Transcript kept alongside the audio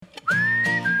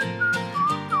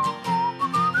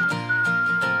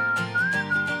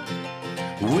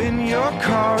When your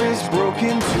car is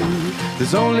broken too,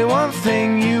 there's only one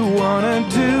thing you wanna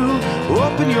do.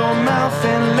 Open your mouth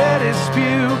and let it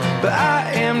spew. But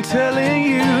I am telling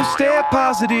you, stay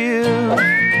positive.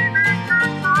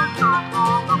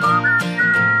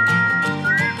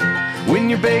 When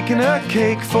you're baking a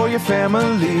cake for your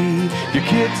family, your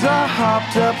kids are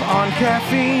hopped up on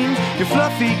caffeine, your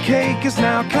fluffy cake is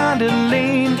now kinda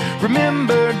lean.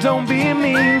 Remember, don't be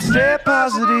mean, stay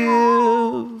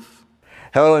positive.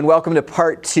 Hello and welcome to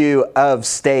part 2 of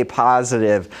Stay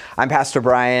Positive. I'm Pastor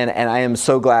Brian and I am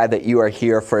so glad that you are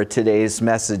here for today's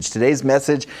message. Today's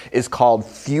message is called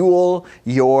Fuel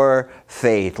Your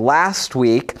Faith. Last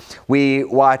week we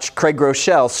watched Craig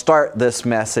Groeschel start this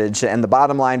message, and the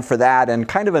bottom line for that and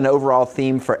kind of an overall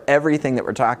theme for everything that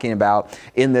we're talking about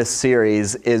in this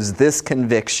series is this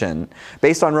conviction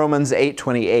based on Romans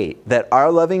 8:28 that our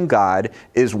loving God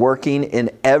is working in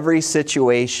every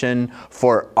situation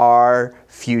for our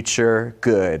future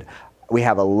good. We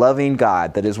have a loving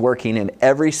God that is working in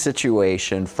every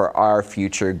situation for our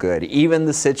future good. Even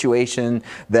the situation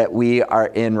that we are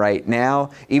in right now,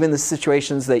 even the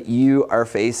situations that you are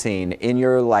facing in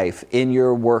your life, in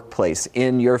your workplace,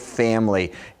 in your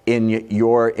family, in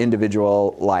your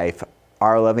individual life,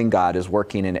 our loving God is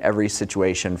working in every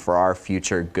situation for our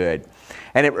future good.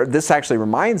 And this actually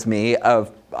reminds me of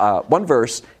one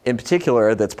verse in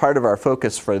particular that's part of our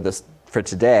focus for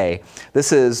today.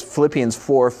 This is Philippians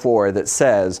 4:4 that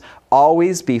says,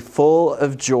 "Always be full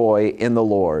of joy in the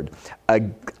Lord.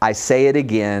 I say it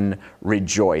again,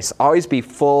 rejoice." Always be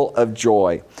full of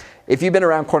joy. If you've been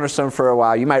around Cornerstone for a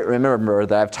while, you might remember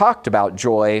that I've talked about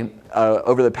joy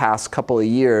over the past couple of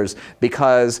years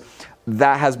because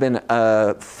that has been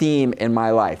a theme in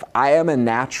my life. I am a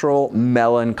natural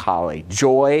melancholy.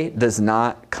 Joy does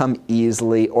not come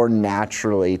easily or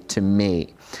naturally to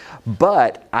me.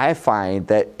 But I find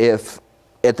that if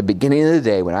at the beginning of the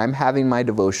day when I'm having my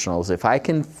devotionals, if I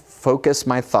can focus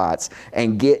my thoughts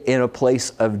and get in a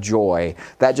place of joy,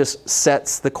 that just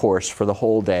sets the course for the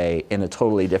whole day in a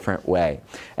totally different way.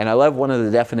 And I love one of the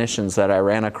definitions that I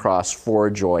ran across for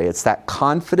joy. It's that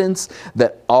confidence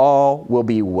that all will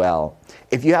be well.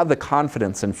 If you have the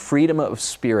confidence and freedom of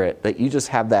spirit that you just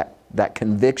have that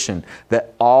conviction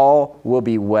that all will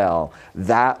be well,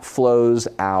 that flows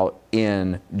out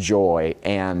in joy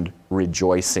and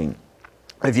rejoicing.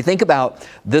 If you think about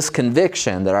this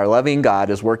conviction that our loving God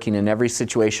is working in every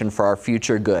situation for our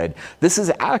future good, this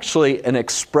is actually an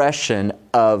expression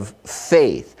of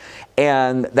faith.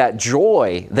 And that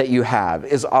joy that you have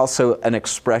is also an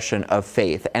expression of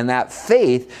faith. And that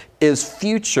faith is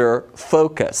future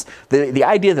focused. The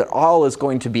idea that all is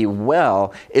going to be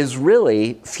well is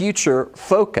really future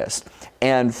focused.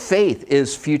 And faith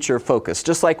is future focused.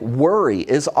 Just like worry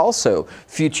is also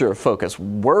future focused.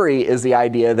 Worry is the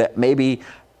idea that maybe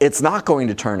it's not going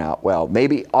to turn out well.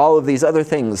 Maybe all of these other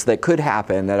things that could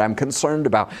happen that I'm concerned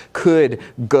about could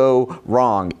go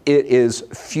wrong. It is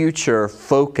future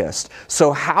focused.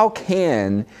 So how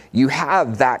can you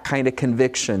have that kind of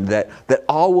conviction that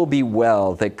all will be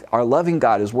well, that our loving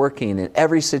God is working in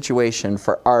every situation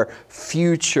for our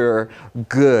future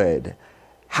good?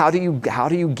 How do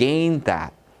you gain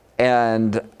that?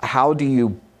 And how do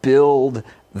you build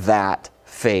that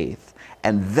faith?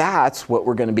 And that's what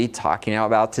we're going to be talking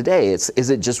about today. Is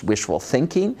it just wishful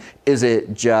thinking? Is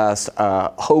it just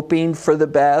hoping for the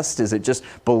best? Is it just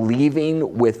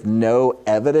believing with no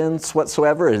evidence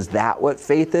whatsoever? Is that what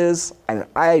faith is? And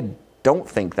I don't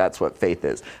think that's what faith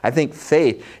is. I think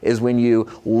faith is when you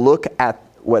look at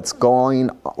what's going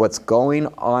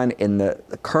on in the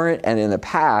current and in the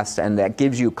past, and that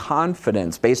gives you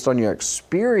confidence based on your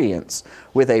experience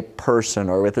with a person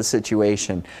or with a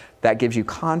situation. That gives you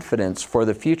confidence for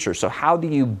the future. So how do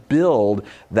you build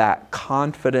that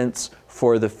confidence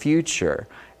for the future?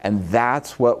 And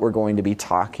that's what we're going to be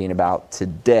talking about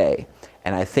today.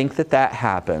 And I think that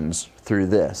happens through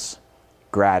this,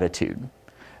 gratitude.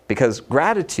 Because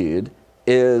gratitude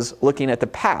is looking at the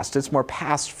past. It's more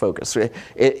past focused.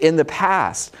 In the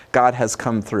past, God has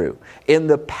come through. In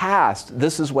the past,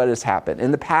 this is what has happened.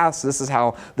 In the past, this is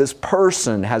how this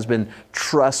person has been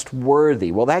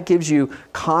trustworthy. Well, that gives you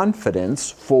confidence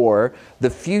for the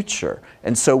future.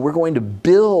 And so we're going to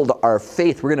build our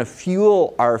faith. We're going to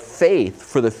fuel our faith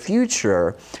for the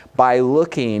future by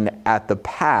looking at the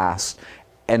past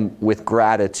and with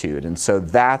gratitude. And so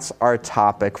that's our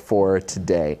topic for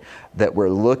today, that we're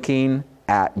looking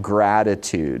at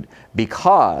gratitude,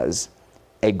 because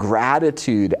a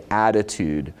gratitude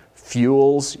attitude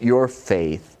fuels your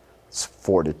faith's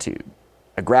fortitude.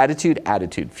 A gratitude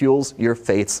attitude fuels your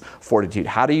faith's fortitude.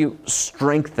 How do you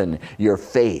strengthen your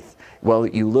faith? Well,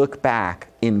 you look back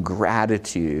in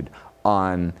gratitude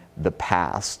on the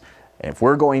past. And if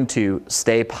we're going to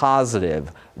stay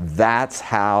positive, that's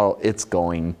how it's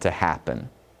going to happen.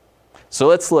 So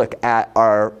let's look at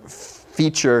our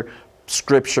feature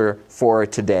scripture for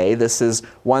today. This is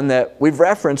one that we've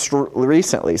referenced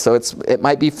recently, so it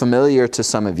might be familiar to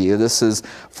some of you. This is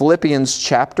Philippians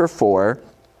chapter 4,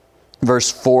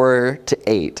 verses 4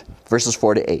 to 8.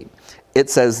 It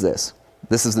says this.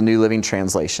 This is the New Living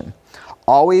Translation.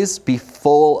 Always be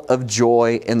full of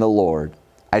joy in the Lord.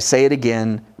 I say it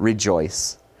again,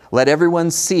 rejoice. Let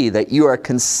everyone see that you are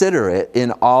considerate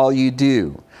in all you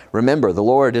do. Remember, the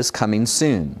Lord is coming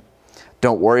soon.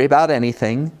 Don't worry about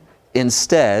anything.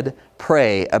 Instead,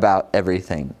 pray about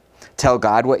everything. Tell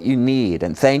God what you need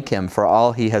and thank Him for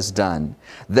all He has done.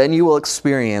 Then you will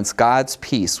experience God's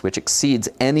peace, which exceeds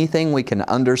anything we can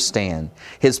understand.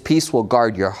 His peace will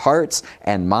guard your hearts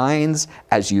and minds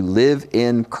as you live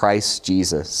in Christ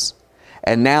Jesus.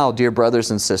 And now, dear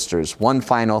brothers and sisters, one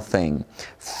final thing.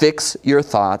 Fix your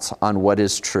thoughts on what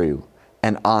is true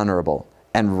and honorable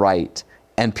and right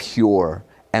and pure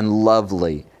and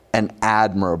lovely and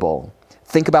admirable.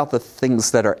 Think about the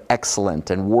things that are excellent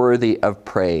and worthy of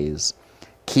praise.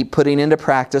 Keep putting into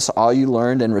practice all you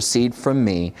learned and received from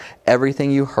me,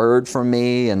 everything you heard from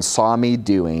me and saw me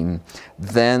doing.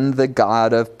 Then the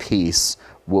God of peace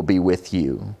will be with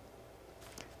you.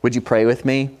 Would you pray with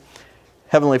me?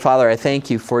 Heavenly Father, I thank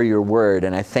you for your word,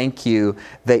 and I thank you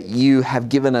that you have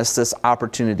given us this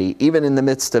opportunity, even in the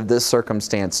midst of this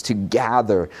circumstance, to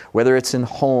gather, whether it's in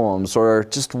homes or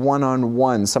just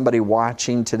one-on-one, somebody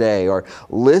watching today or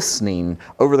listening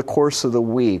over the course of the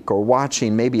week or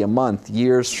watching maybe a month,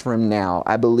 years from now.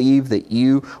 I believe that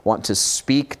you want to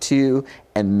speak to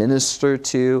and minister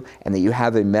to, and that you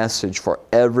have a message for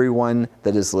everyone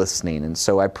that is listening. And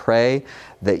so I pray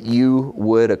that you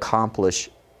would accomplish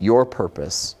your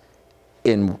purpose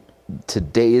in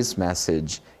today's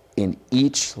message in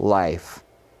each life.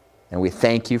 And we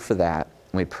thank you for that.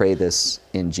 And we pray this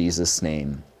in Jesus'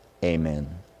 name. Amen.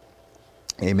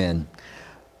 Amen.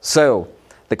 So,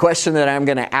 the question that I'm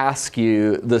going to ask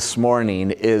you this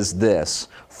morning is this.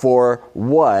 For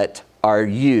what are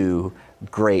you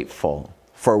grateful?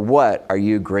 For what are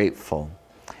you grateful?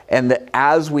 And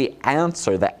as we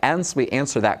answer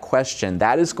that question,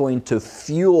 that is going to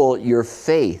fuel your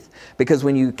faith. Because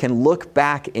when you can look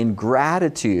back in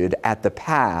gratitude at the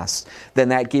past, then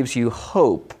that gives you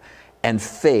hope and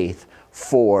faith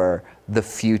for the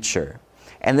future.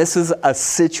 And this is a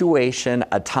situation,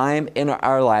 a time in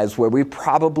our lives where we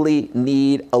probably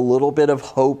need a little bit of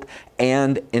hope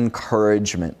and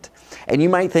encouragement. And you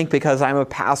might think because I'm a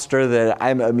pastor that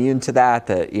I'm immune to that,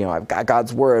 I've got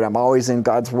God's Word, I'm always in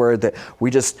God's Word, that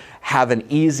we just have an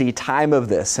easy time of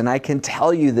this. And I can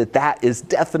tell you that that is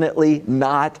definitely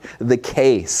not the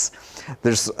case.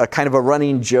 There's a kind of a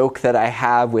running joke that I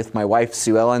have with my wife,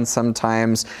 Sue Ellen,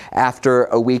 sometimes after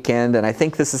a weekend, and I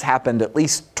think this has happened at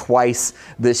least twice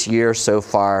this year so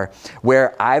far,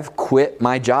 where I've quit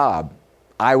my job.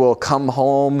 I will come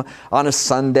home on a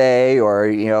Sunday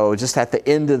or, just at the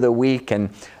end of the week, and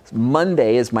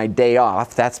Monday is my day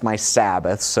off. That's my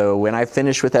Sabbath. So when I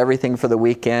finish with everything for the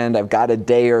weekend, I've got a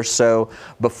day or so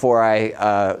before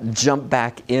I jump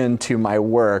back into my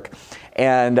work.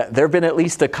 And there have been at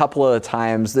least a couple of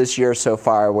times this year so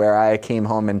far where I came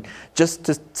home and just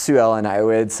to Sue Ellen, I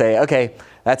would say, okay,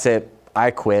 that's it.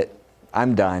 I quit.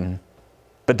 I'm done.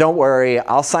 But don't worry,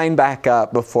 I'll sign back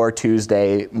up before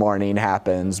Tuesday morning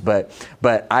happens, but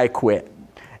I quit.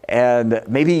 And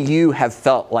maybe you have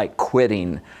felt like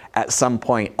quitting at some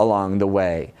point along the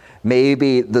way.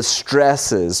 Maybe the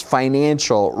stresses,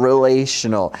 financial,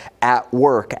 relational, at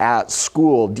work, at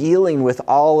school, dealing with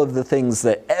all of the things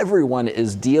that everyone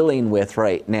is dealing with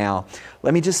right now.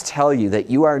 Let me just tell you that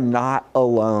you are not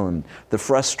alone. The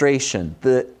frustration,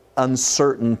 the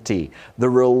uncertainty, the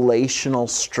relational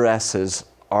stresses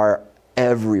are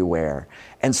everywhere.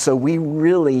 And so we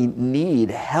really need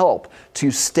help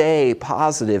to stay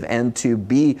positive and to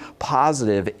be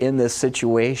positive in this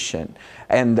situation.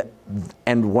 And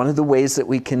one of the ways that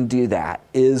we can do that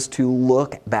is to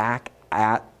look back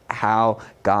at how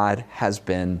God has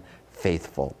been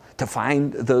faithful, to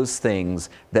find those things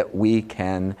that we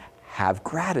can have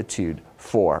gratitude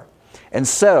for. And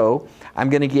so I'm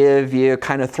going to give you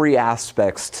kind of three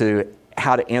aspects to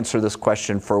how to answer this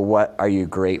question, for what are you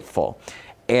grateful?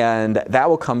 And that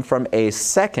will come from a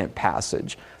second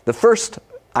passage. The first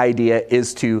idea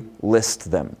is to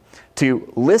list them.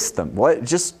 To list them.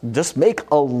 Just make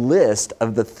a list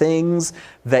of the things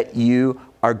that you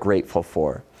are grateful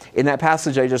for. In that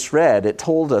passage I just read, it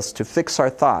told us to fix our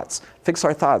thoughts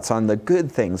on the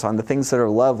good things, on the things that are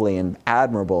lovely and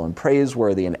admirable and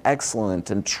praiseworthy and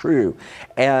excellent and true.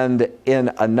 And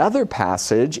in another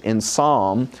passage in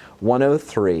Psalm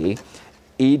 103,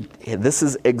 this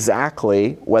is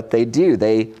exactly what they do.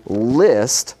 They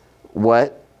list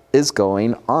what is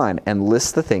going on and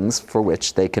list the things for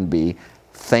which they can be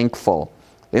thankful.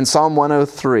 In Psalm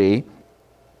 103,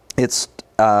 it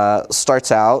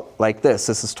starts out like this.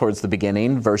 This is towards the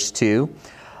beginning, verse 2.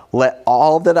 Let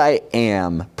all that I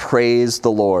am praise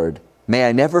the Lord. May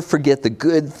I never forget the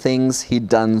good things he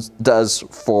does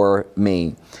for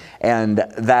me. And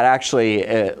that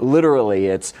actually, literally,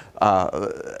 it's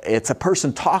a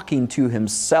person talking to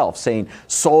himself, saying,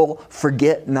 soul,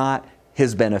 forget not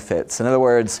his benefits. In other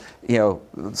words,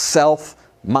 self,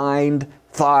 mind,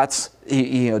 thoughts,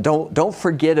 don't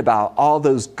forget about all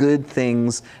those good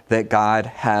things that God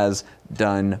has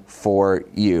done for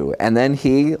you. And then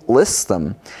he lists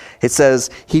them. It says,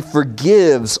 he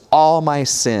forgives all my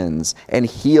sins and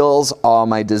heals all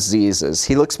my diseases.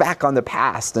 He looks back on the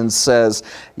past and says,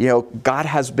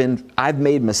 I've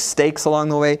made mistakes along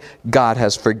the way. God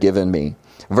has forgiven me.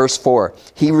 Verse 4,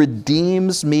 he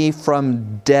redeems me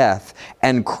from death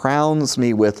and crowns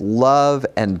me with love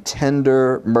and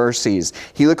tender mercies.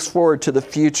 He looks forward to the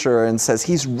future and says,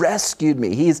 he's rescued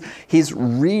me. He's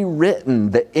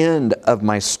rewritten the end of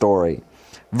my story.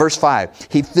 Verse 5,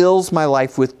 he fills my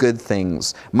life with good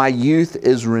things. My youth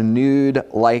is renewed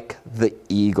like the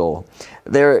eagle.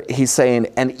 There he's saying,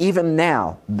 and even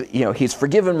now, he's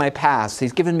forgiven my past.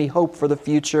 He's given me hope for the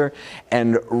future.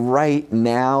 And right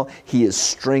now, he is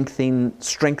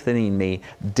strengthening me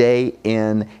day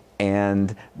in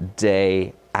and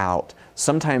day out.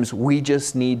 Sometimes we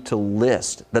just need to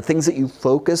list the things that you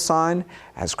focus on,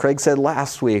 as Craig said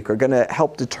last week, are going to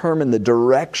help determine the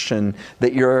direction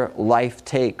that your life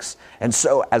takes. And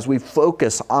so as we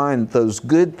focus on those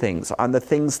good things, on the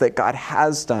things that God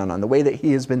has done, on the way that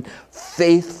he has been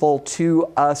faithful to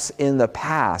us in the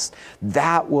past,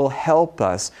 that will help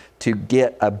us to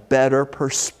get a better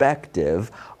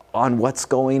perspective on what's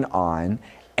going on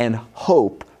and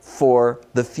hope for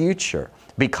the future.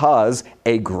 Because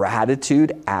a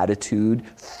gratitude attitude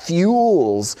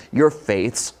fuels your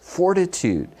faith's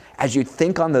fortitude. As you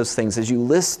think on those things, as you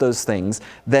list those things,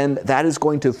 then that is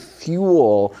going to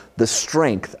fuel the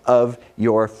strength of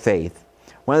your faith.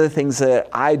 One of the things that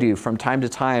I do from time to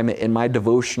time in my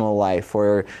devotional life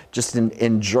or just in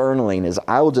journaling is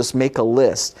I will just make a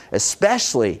list,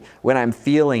 especially when I'm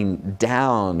feeling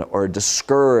down or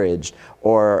discouraged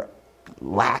or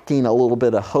lacking a little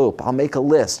bit of hope. I'll make a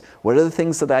list. What are the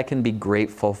things that I can be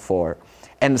grateful for?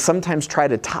 And sometimes try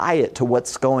to tie it to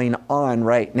what's going on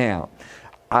right now.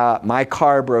 My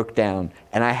car broke down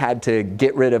and I had to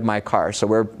get rid of my car. So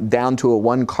we're down to a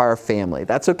one-car family.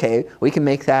 That's okay. We can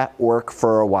make that work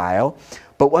for a while.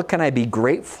 But what can I be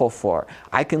grateful for?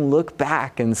 I can look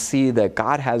back and see that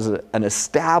God has an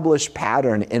established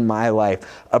pattern in my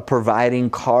life of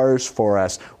providing cars for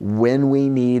us when we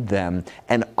need them,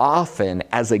 and often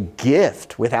as a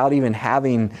gift without even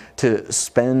having to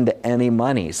spend any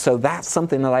money. So that's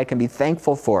something that I can be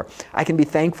thankful for. I can be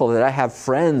thankful that I have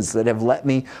friends that have let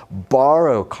me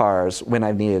borrow cars when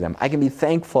I've needed them. I can be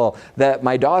thankful that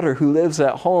my daughter who lives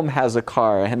at home has a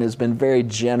car and has been very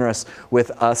generous with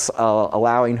us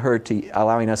allowing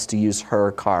us to use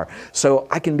her car. So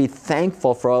I can be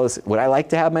thankful for all this. Would I like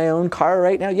to have my own car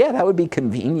right now? Yeah, that would be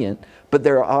convenient. But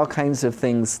there are all kinds of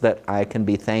things that I can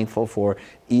be thankful for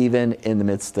even in the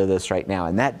midst of this right now.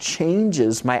 And that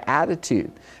changes my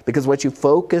attitude, because what you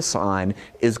focus on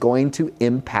is going to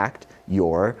impact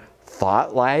your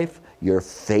thought life, your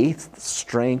faith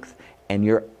strength, and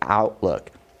your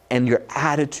outlook. And your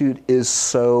attitude is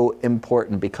so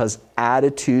important, because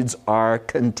attitudes are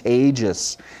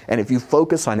contagious. And if you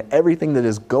focus on everything that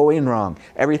is going wrong,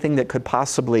 everything that could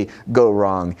possibly go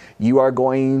wrong, you are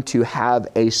going to have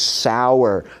a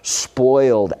sour,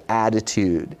 spoiled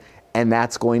attitude. And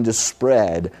that's going to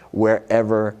spread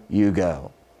wherever you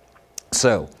go.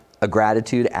 So, a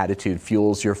gratitude attitude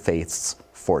fuels your faith's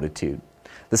fortitude.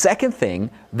 The second thing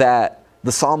that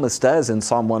the psalmist does in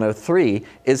Psalm 103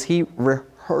 is he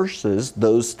rehearses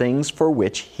those things for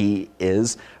which he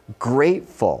is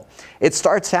grateful. It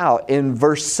starts out in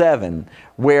verse 7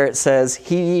 where it says,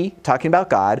 he, talking about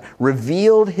God,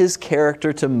 revealed his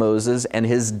character to Moses and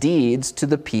his deeds to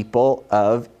the people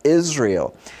of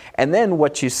Israel. And then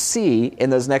what you see in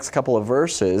those next couple of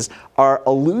verses are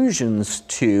allusions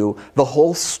to the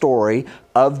whole story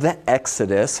of the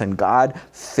Exodus and God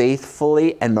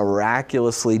faithfully and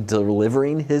miraculously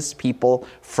delivering his people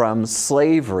from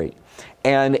slavery.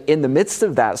 And in the midst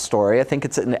of that story, I think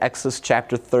it's in Exodus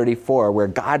chapter 34, where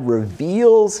God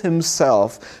reveals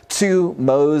himself to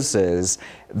Moses.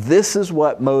 This is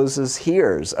what Moses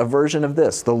hears, a version of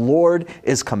this. The Lord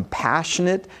is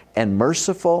compassionate and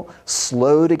merciful,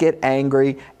 slow to get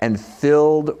angry, and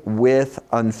filled with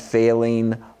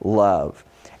unfailing love.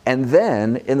 And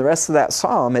then in the rest of that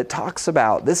psalm, it talks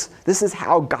about this is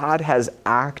how God has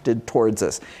acted towards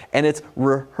us. And it's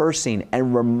rehearsing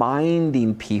and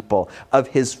reminding people of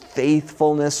his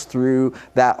faithfulness through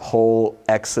that whole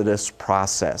Exodus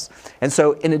process. And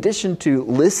so in addition to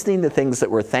listing the things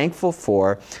that we're thankful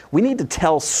for, we need to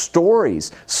tell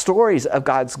stories of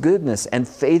God's goodness and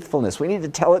faithfulness. We need to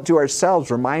tell it to ourselves,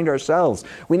 remind ourselves.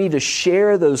 We need to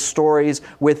share those stories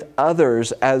with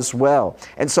others as well.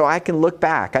 And so I can look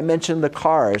back. I mentioned the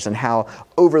cars and how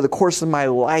over the course of my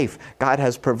life, God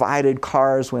has provided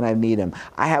cars when I need them.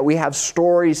 We have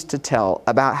stories to tell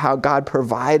about how God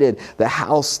provided the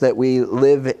house that we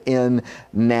live in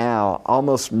now,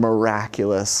 almost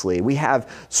miraculously. We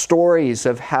have stories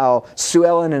of how Sue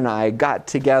Ellen and I got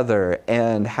together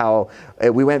and how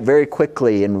we went very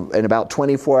quickly in about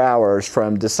 24 hours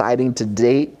from deciding to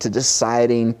date to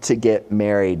deciding to get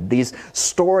married. These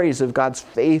stories of God's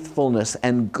faithfulness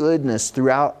and goodness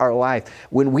throughout our life,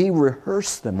 when we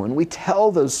rehearse them, when we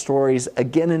tell those stories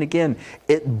again and again,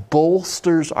 it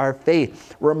bolsters our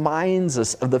faith, reminds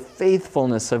us of the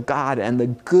faithfulness of God and the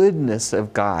goodness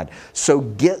of God. So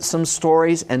get some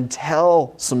stories and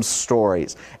tell some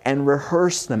stories and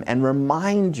rehearse them and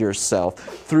remind yourself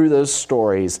through those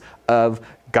stories of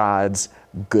God's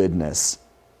goodness.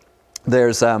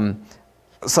 There's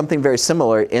something very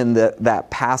similar in that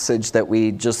passage that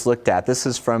we just looked at. This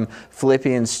is from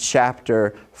Philippians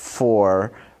chapter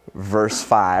 4, verse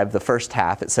 5, the first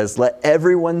half. It says, "Let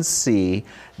everyone see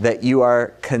that you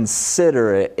are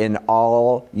considerate in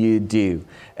all you do."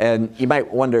 And you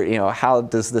might wonder, how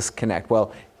does this connect?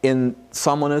 Well, in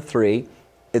Psalm 103,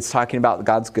 it's talking about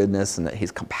God's goodness and that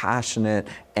he's compassionate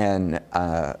and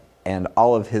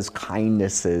all of his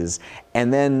kindnesses.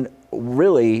 And then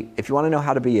really, if you want to know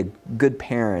how to be a good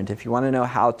parent, if you want to know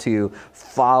how to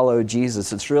follow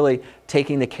Jesus, it's really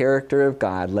taking the character of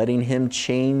God, letting him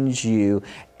change you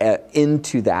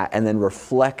into that, and then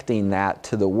reflecting that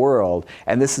to the world.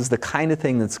 And this is the kind of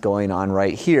thing that's going on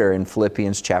right here in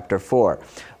Philippians chapter 4.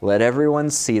 Let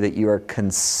everyone see that you are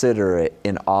considerate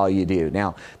in all you do.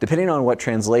 Now, depending on what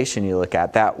translation you look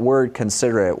at, that word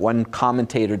considerate, one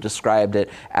commentator described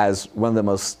it as one of the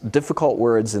most difficult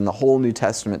words in the whole New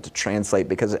Testament to translate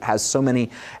because it has so many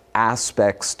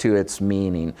aspects to its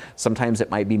meaning. Sometimes it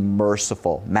might be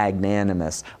merciful,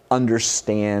 magnanimous,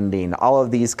 understanding, all of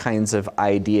these kinds of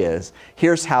ideas.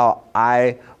 Here's how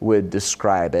I would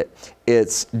describe it.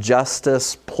 It's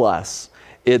justice plus.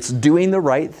 It's doing the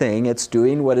right thing, it's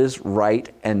doing what is right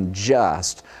and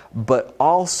just, but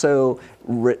also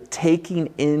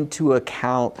taking into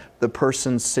account the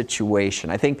person's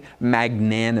situation. I think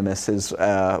magnanimous is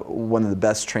one of the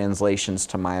best translations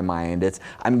to my mind. It's,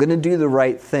 I'm going to do the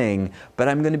right thing, but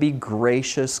I'm going to be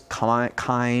gracious,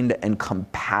 kind, and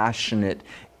compassionate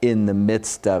in the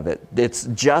midst of it. It's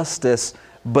justice,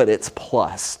 but it's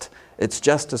plus. It's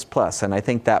justice plus, and I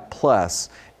think that plus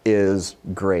is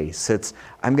grace. It's,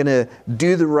 I'm going to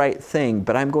do the right thing,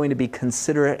 but I'm going to be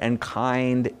considerate and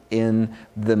kind in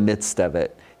the midst of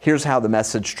it. Here's how the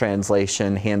Message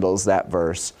translation handles that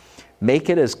verse. Make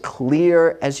it as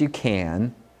clear as you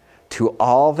can to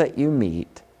all that you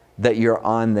meet that you're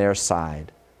on their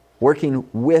side, working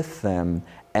with them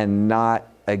and not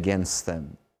against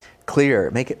them.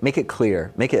 Clear, make it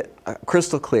clear, make it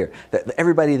crystal clear that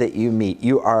everybody that you meet,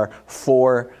 you are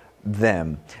for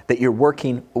them, that you're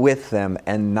working with them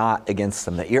and not against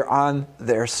them, that you're on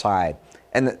their side.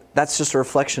 And that's just a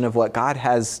reflection of what God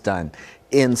has done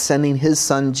in sending his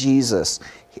son Jesus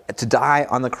to die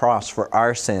on the cross for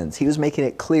our sins. He was making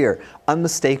it clear,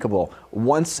 unmistakable,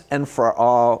 once and for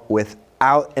all,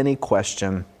 without any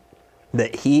question,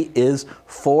 that he is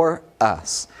for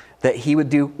us, that he would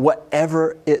do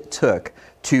whatever it took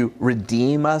to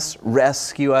redeem us,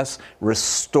 rescue us,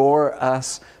 restore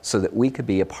us, so that we could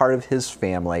be a part of his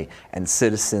family and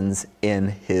citizens in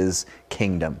his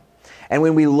kingdom. And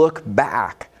when we look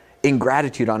back in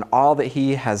gratitude on all that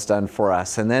he has done for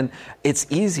us, and then it's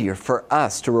easier for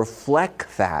us to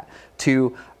reflect that,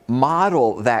 to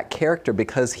model that character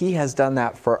because he has done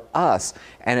that for us.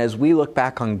 And as we look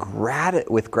back on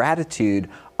with gratitude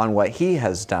on what he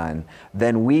has done,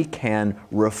 then we can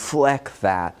reflect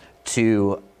that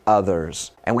to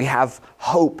others. And we have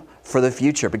hope for the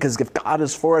future, because if God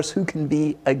is for us, who can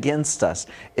be against us?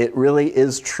 It really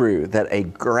is true that a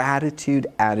gratitude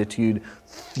attitude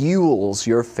fuels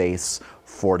your faith's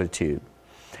fortitude.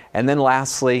 And then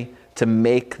lastly, to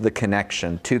make the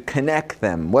connection, to connect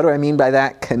them. What do I mean by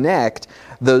that? Connect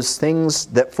those things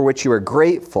that for which you are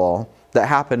grateful that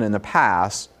happened in the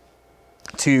past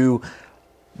to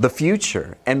the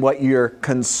future and what your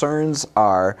concerns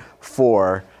are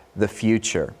for the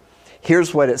future.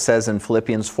 Here's what it says in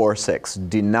Philippians 4:6.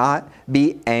 Do not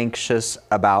be anxious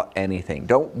about anything.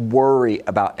 Don't worry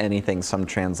about anything, some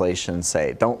translations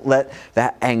say. Don't let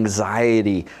that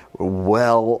anxiety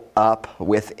well up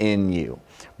within you.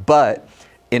 But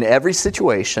in every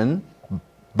situation,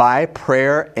 by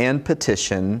prayer and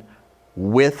petition,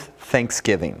 with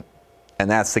thanksgiving. And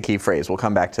that's the key phrase. We'll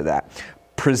come back to that.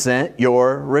 Present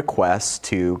your requests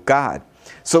to God.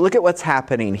 So look at what's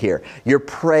happening here. You're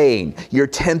praying. You're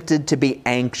tempted to be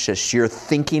anxious. You're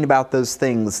thinking about those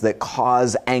things that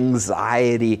cause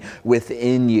anxiety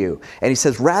within you. And he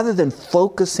says, rather than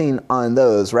focusing on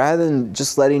those, rather than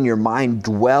just letting your mind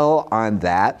dwell on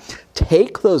that,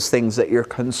 take those things that you're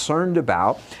concerned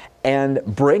about and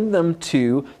bring them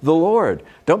to the Lord.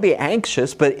 Don't be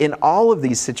anxious, but in all of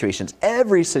these situations,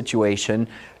 every situation,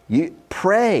 you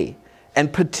pray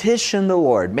and petition the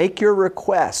Lord. Make your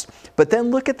request. But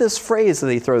then look at this phrase that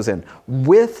he throws in,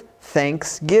 with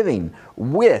thanksgiving.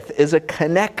 With is a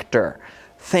connector.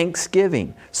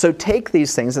 Thanksgiving. So take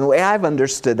these things, and the way I've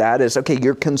understood that is, okay,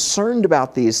 you're concerned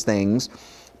about these things,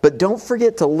 but don't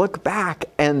forget to look back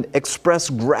and express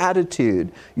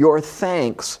gratitude, your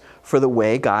thanks for the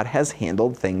way God has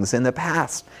handled things in the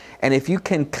past. And if you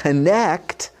can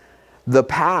connect the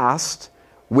past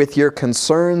with your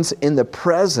concerns in the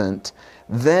present,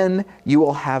 then you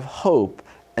will have hope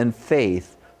and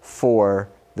faith for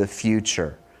the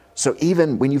future. So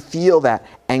even when you feel that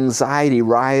anxiety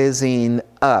rising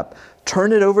up,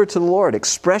 turn it over to the Lord.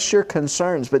 Express your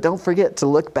concerns, but don't forget to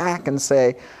look back and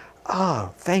say,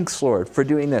 oh, thanks, Lord, for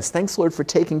doing this. Thanks, Lord, for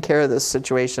taking care of this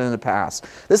situation in the past.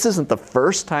 This isn't the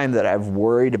first time that I've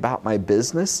worried about my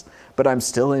business, but I'm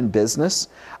still in business.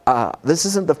 This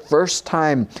isn't the first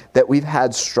time that we've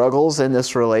had struggles in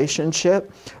this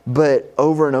relationship, but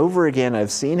over and over again,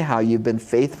 I've seen how you've been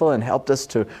faithful and helped us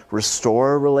to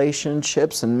restore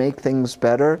relationships and make things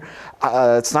better.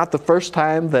 It's not the first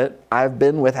time that I've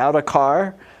been without a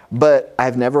car, but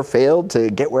I've never failed to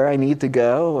get where I need to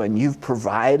go, and you've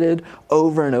provided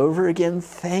over and over again.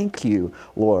 Thank you,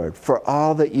 Lord, for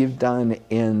all that you've done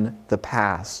in the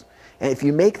past. And if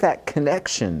you make that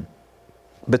connection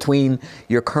between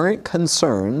your current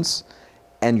concerns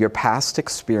and your past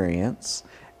experience,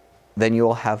 then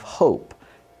you'll have hope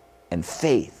and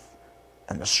faith,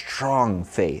 and a strong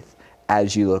faith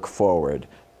as you look forward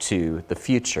to the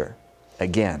future.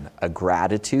 Again, a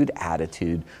gratitude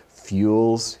attitude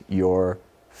fuels your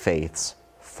faith's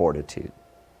fortitude.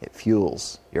 It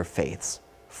fuels your faith's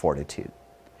fortitude.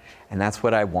 And that's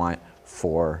what I want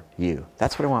for you.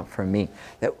 That's what I want for me.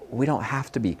 That we don't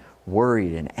have to be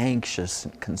worried and anxious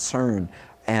and concerned,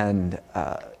 and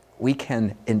we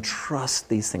can entrust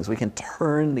these things. We can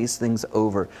turn these things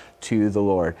over to the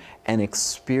Lord and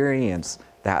experience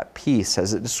that peace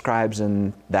as it describes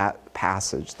in that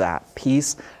passage, that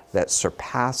peace that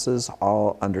surpasses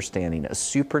all understanding, a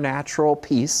supernatural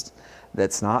peace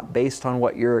that's not based on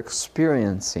what you're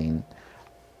experiencing,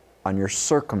 on your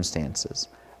circumstances,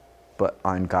 but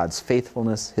on God's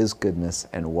faithfulness, His goodness,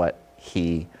 and what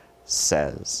He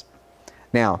says.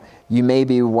 Now, you may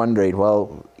be wondering,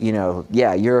 well,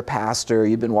 yeah, you're a pastor,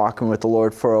 you've been walking with the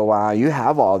Lord for a while, you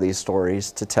have all these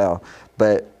stories to tell,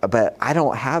 but I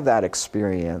don't have that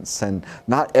experience, and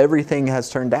not everything has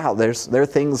turned out. There are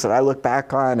things that I look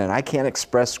back on and I can't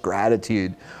express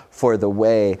gratitude for the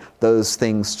way those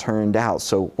things turned out.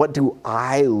 So what do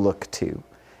I look to?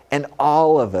 And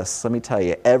all of us, let me tell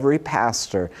you, every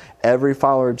pastor, every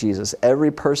follower of Jesus, every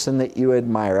person that you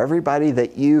admire, everybody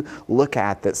that you look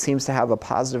at that seems to have a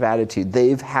positive attitude,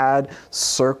 they've had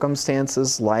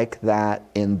circumstances like that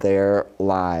in their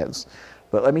lives.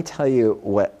 But let me tell you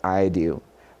what I do.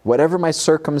 Whatever my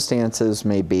circumstances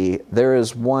may be, there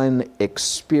is one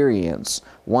experience,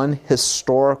 one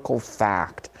historical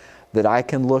fact that I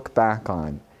can look back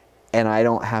on, and I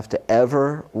don't have to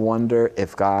ever wonder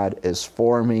if God is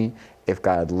for me, if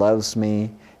God loves me,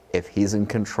 if He's in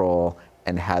control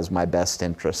and has my best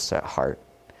interests at heart.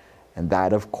 And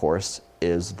that, of course,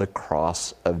 is the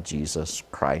cross of Jesus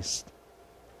Christ.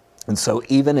 And so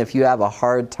even if you have a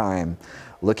hard time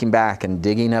looking back and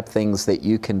digging up things that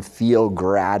you can feel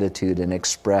gratitude and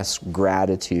express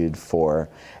gratitude for,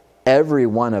 every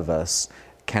one of us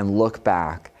can look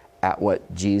back at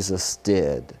what Jesus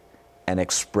did and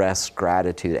express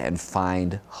gratitude and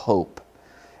find hope.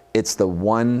 It's the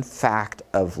one fact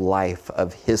of life,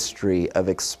 of history, of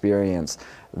experience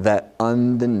that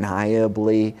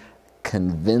undeniably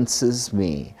convinces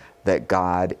me that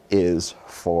God is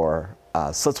for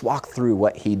us. Let's walk through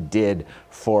what he did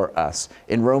for us.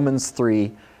 In Romans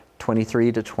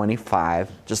 3:23 to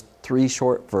 25, just 3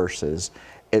 short verses,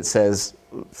 it says,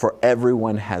 for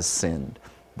everyone has sinned.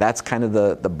 That's kind of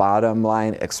the bottom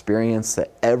line experience,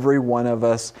 that every one of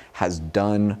us has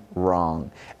done wrong.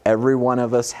 Every one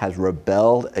of us has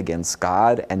rebelled against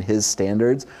God and his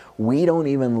standards. We don't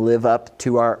even live up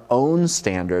to our own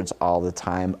standards all the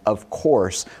time. Of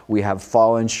course, we have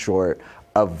fallen short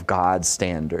of God's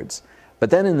standards. But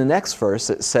then in the next verse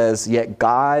it says, yet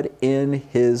God in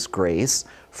his grace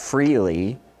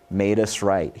freely made us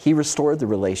right. He restored the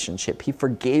relationship. He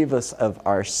forgave us of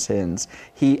our sins.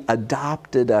 He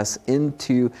adopted us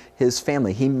into his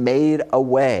family. He made a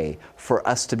way for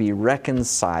us to be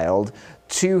reconciled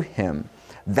to him.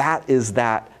 That is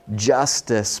that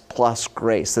justice plus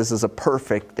grace. This is a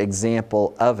perfect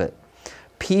example of it.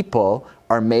 People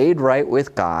are made right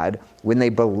with God when they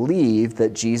believe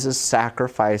that Jesus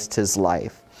sacrificed his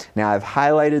life. Now, I've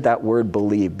highlighted that word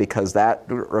believe because that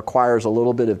requires a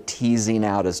little bit of teasing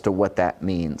out as to what that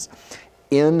means.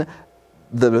 In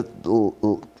the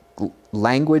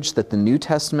language that the New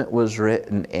Testament was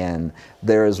written in,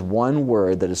 there is one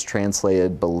word that is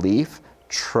translated belief,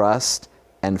 trust,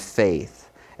 and faith.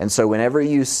 And so whenever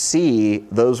you see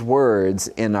those words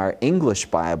in our English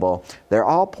Bible, they're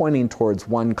all pointing towards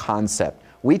one concept.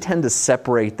 We tend to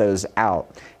separate those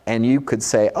out. And you could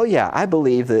say, oh yeah, I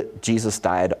believe that Jesus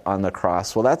died on the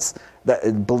cross. Well,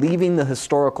 believing the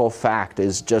historical fact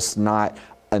is just not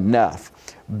enough.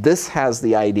 This has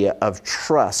the idea of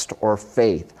trust or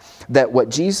faith, that what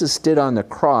Jesus did on the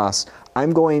cross,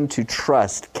 I'm going to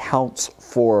trust counts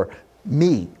for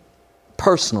me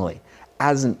personally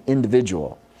as an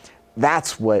individual.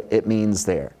 That's what it means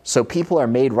there. So people are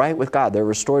made right with God. They're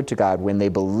restored to God when they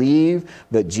believe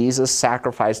that Jesus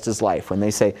sacrificed his life. When they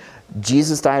say,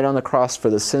 Jesus died on the cross for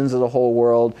the sins of the whole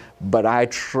world, but I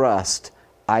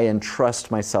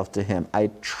entrust myself to him.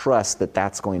 I trust that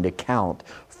that's going to count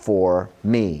for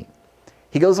me.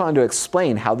 He goes on to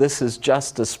explain how this is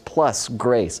justice plus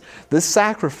grace. This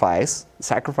sacrifice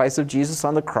of Jesus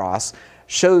on the cross,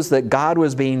 shows that God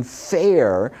was being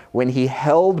fair when he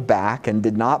held back and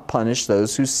did not punish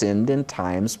those who sinned in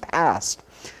times past.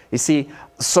 You see,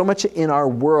 so much in our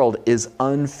world is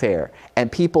unfair, and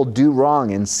people do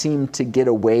wrong and seem to get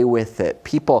away with it.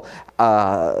 People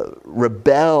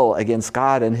rebel against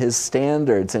God and his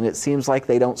standards, and it seems like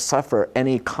they don't suffer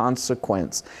any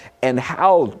consequence. And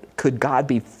how could God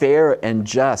be fair and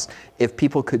just if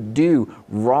people could do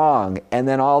wrong, and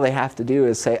then all they have to do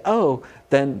is say, oh,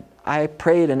 then I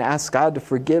prayed and asked God to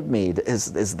forgive me.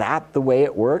 Is that the way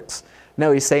it works?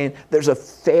 No, he's saying there's a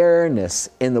fairness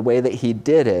in the way that he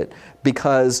did it,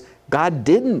 because God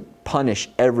didn't punish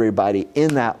everybody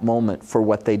in that moment for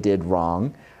what they did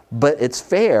wrong, but it's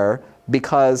fair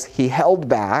because he held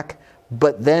back,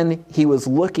 but then he was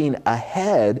looking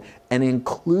ahead and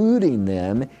including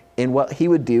them in what he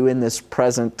would do in this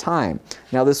present time.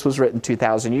 Now, this was written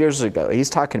 2,000 years ago. He's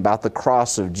talking about the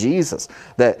cross of Jesus,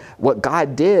 that what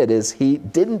God did is he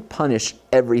didn't punish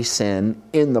every sin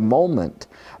in the moment,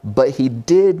 but he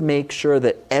did make sure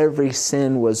that every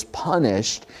sin was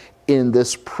punished in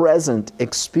this present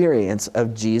experience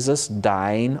of Jesus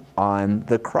dying on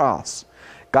the cross.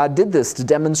 God did this to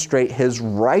demonstrate his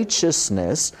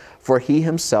righteousness, for he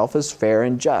himself is fair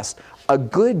and just. A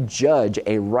good judge,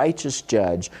 a righteous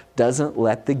judge, doesn't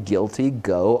let the guilty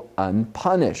go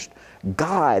unpunished.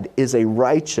 God is a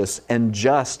righteous and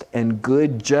just and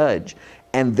good judge,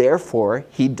 and therefore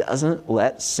he doesn't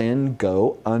let sin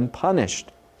go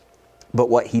unpunished. But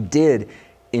what he did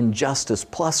in justice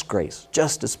plus grace,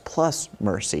 justice plus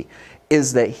mercy,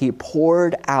 is that he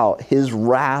poured out his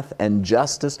wrath and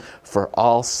justice for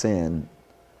all sin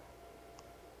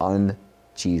on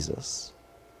Jesus,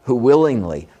 who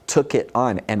willingly took it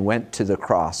on and went to the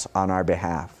cross on our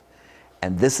behalf.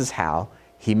 And this is how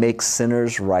he makes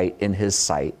sinners right in his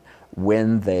sight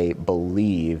when they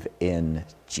believe in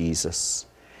Jesus.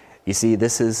 You see,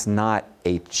 this is not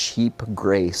a cheap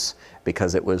grace,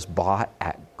 because it was bought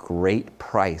at great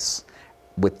price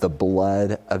with the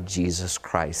blood of Jesus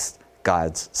Christ,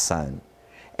 God's Son.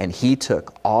 And he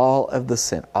took all of the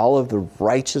sin, all of the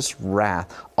righteous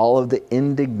wrath, all of the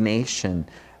indignation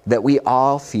that we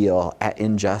all feel at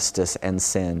injustice and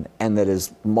sin, and that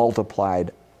is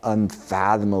multiplied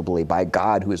unfathomably by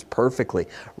God, who is perfectly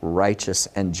righteous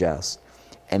and just.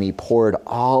 And he poured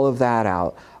all of that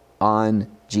out on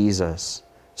Jesus,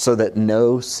 so that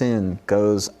no sin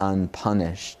goes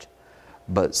unpunished,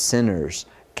 but sinners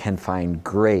can find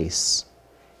grace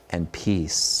and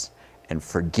peace and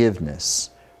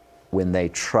forgiveness when they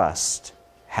trust,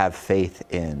 have faith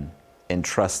in, and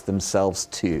trust themselves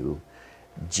to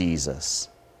Jesus.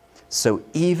 So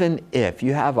even if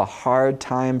you have a hard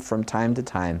time from time to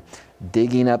time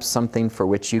digging up something for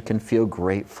which you can feel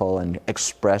grateful and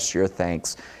express your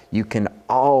thanks, you can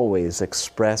always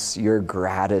express your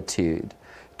gratitude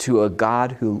to a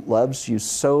God who loves you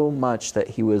so much that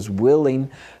he was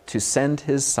willing to send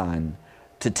his son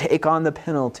to take on the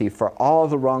penalty for all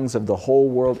the wrongs of the whole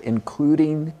world,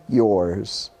 including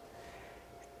yours,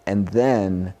 and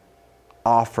then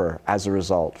offer, as a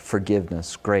result,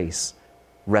 forgiveness, grace,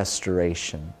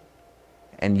 restoration.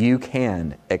 And you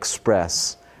can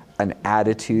express an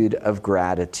attitude of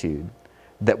gratitude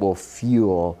that will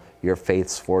fuel your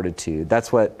faith's fortitude.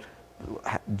 That's what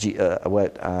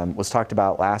was talked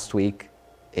about last week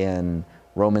in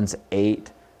Romans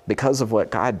 8. Because of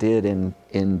what God did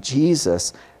in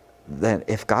Jesus, then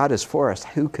if God is for us,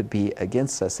 who could be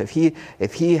against us? If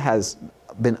he has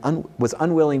was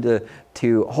unwilling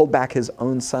to hold back his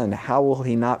own son, how will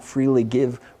he not freely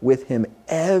give with him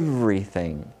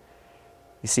everything?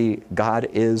 You see, God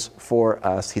is for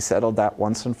us. He settled that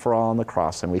once and for all on the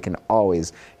cross, and we can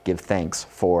always give thanks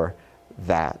for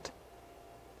that.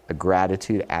 A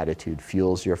gratitude attitude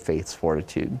fuels your faith's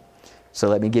fortitude. So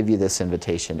let me give you this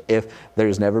invitation. If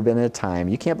there's never been a time,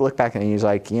 you can't look back and you're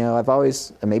like,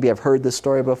 maybe I've heard this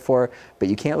story before, but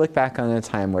you can't look back on a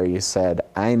time where you said,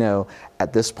 I know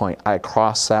at this point I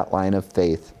crossed that line of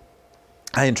faith.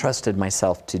 I entrusted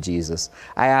myself to Jesus.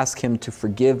 I asked him to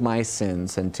forgive my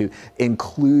sins and to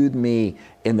include me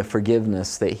in the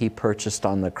forgiveness that he purchased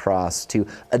on the cross, to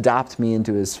adopt me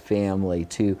into his family,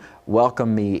 to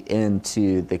welcome me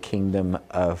into the kingdom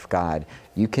of God.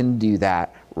 You can do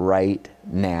that right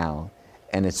now.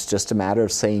 And it's just a matter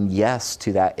of saying yes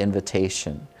to that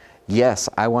invitation. Yes,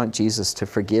 I want Jesus to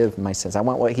forgive my sins. I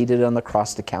want what he did on the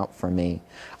cross to count for me.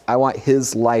 I want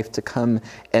his life to come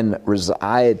and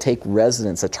take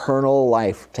residence, eternal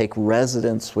life, take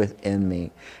residence within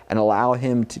me, and allow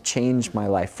him to change my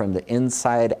life from the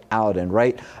inside out and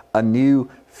write a new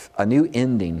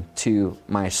ending to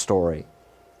my story.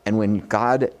 And when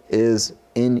God is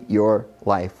in your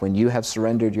life, when you have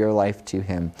surrendered your life to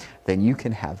him, then you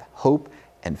can have hope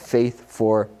and faith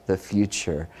for the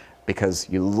future, because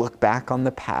you look back in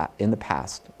the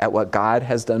past at what God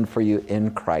has done for you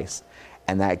in Christ,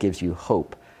 and that gives you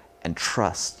hope and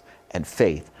trust and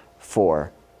faith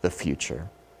for the future.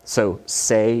 So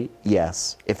say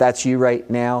yes. If that's you right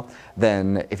now,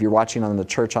 then if you're watching on the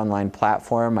Church Online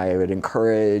platform, I would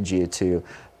encourage you to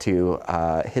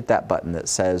hit that button that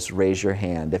says raise your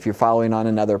hand. If you're following on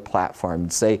another platform,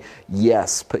 say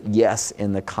yes, put yes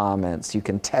in the comments. You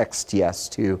can text yes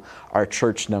to our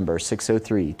church number,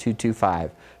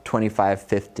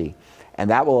 603-225-2550. And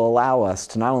that will allow us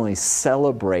to not only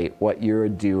celebrate what you're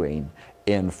doing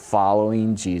in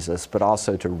following Jesus, but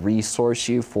also to resource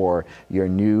you for your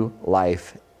new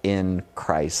life in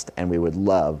Christ. And we would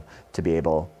love to be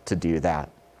able to do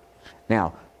that.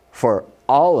 Now, for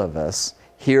all of us,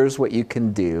 here's what you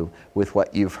can do with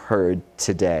what you've heard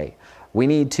today. We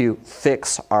need to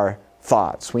fix our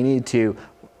thoughts. We need to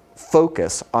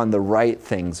focus on the right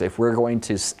things if we're going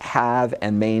to have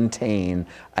and maintain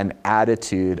an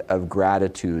attitude of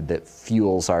gratitude that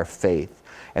fuels our faith.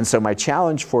 And so my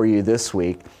challenge for you this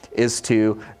week is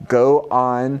to go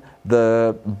on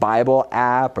the Bible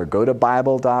app or go to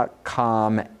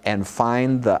Bible.com and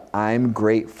find the I'm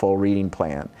Grateful reading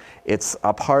plan. It's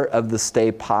a part of the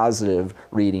Stay Positive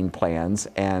reading plans,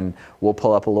 and we'll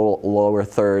pull up a little lower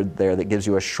third there that gives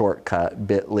you a shortcut,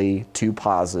 bit.ly to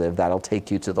positive. That'll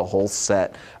take you to the whole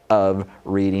set of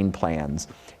reading plans.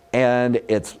 And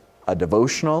it's a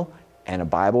devotional and a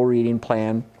Bible reading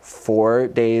plan, 4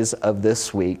 days of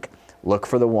this week. Look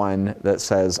for the one that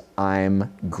says,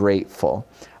 I'm grateful.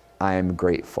 I'm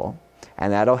grateful.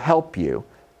 And that'll help you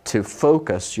to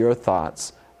focus your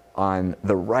thoughts on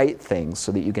the right things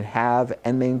so that you can have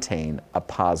and maintain a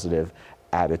positive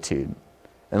attitude.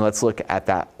 And let's look at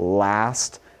that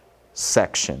last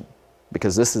section,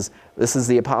 because this is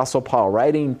the Apostle Paul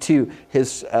writing to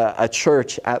his a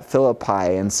church at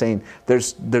Philippi and saying,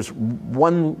 there's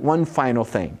one final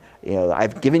thing.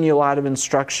 I've given you a lot of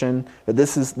instruction, but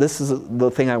this is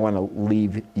the thing I want to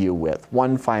leave you with.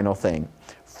 One final thing: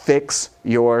 fix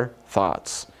your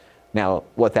thoughts. Now,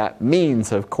 what that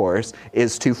means, of course,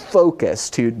 is to focus,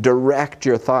 to direct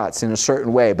your thoughts in a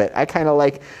certain way. But I kind of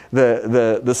like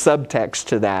the subtext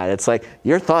to that. It's like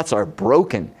your thoughts are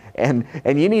broken, and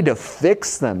you need to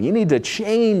fix them. You need to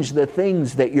change the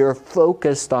things that you're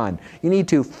focused on. You need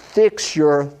to fix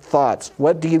your thoughts.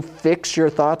 What do you fix your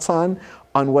thoughts on?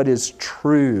 On what is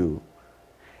true.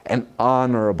 and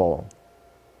honorable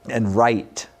and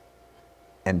right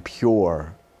and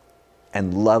pure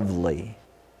and lovely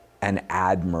and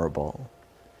admirable.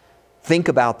 Think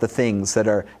about the things that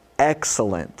are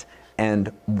excellent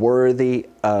and worthy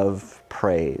of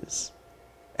praise.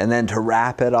 And then to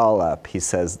wrap it all up, he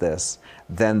says this,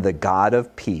 then the God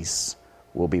of peace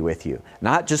will be with you.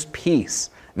 Not just peace,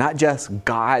 not just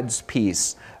God's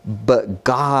peace, but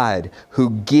God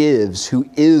who gives, who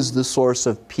is the source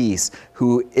of peace,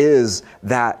 who is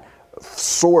that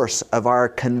source of our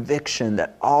conviction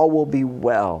that all will be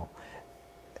well.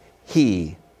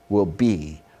 He will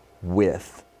be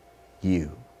with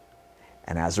you.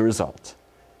 And as a result,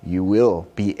 you will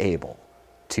be able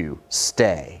to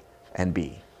stay and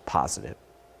be positive.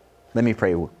 Let me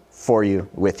pray for you,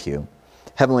 with you.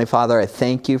 Heavenly Father, I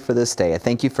thank you for this day. I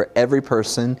thank you for every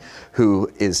person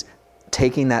who is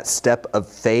taking that step of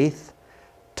faith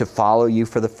to follow you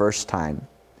for the first time.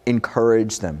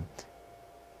 Encourage them,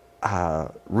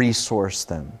 resource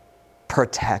them,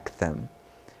 protect them.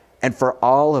 And for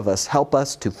all of us, help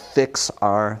us to fix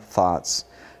our thoughts,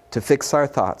 to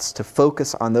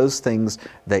focus on those things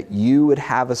that you would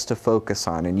have us to focus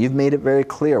on. And you've made it very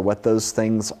clear what those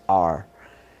things are.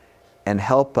 And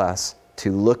help us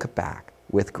to look back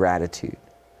with gratitude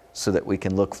so that we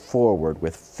can look forward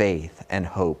with faith and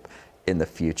hope in the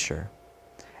future.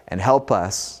 And help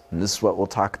us, and this is what we'll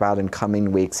talk about in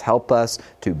coming weeks, help us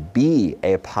to be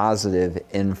a positive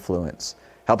influence.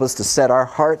 Help us to set our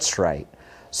hearts right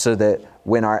so that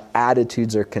when our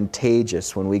attitudes are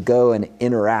contagious, when we go and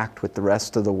interact with the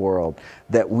rest of the world,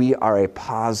 that we are a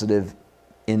positive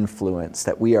influence,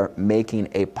 that we are making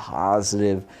a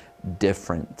positive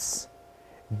difference.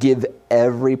 Give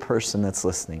every person that's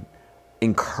listening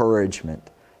encouragement.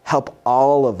 Help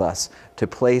all of us to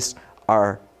place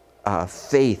our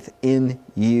faith in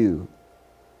you,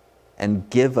 and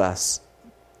give us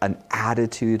an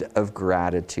attitude of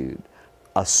gratitude,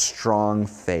 a strong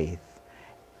faith,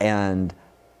 and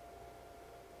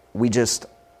we just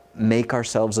make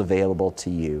ourselves available to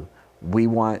you. We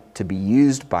want to be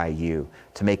used by you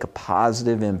to make a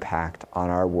positive impact on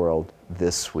our world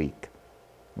this week.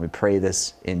 We pray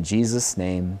this in Jesus'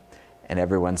 name, and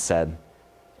everyone said,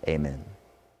 amen.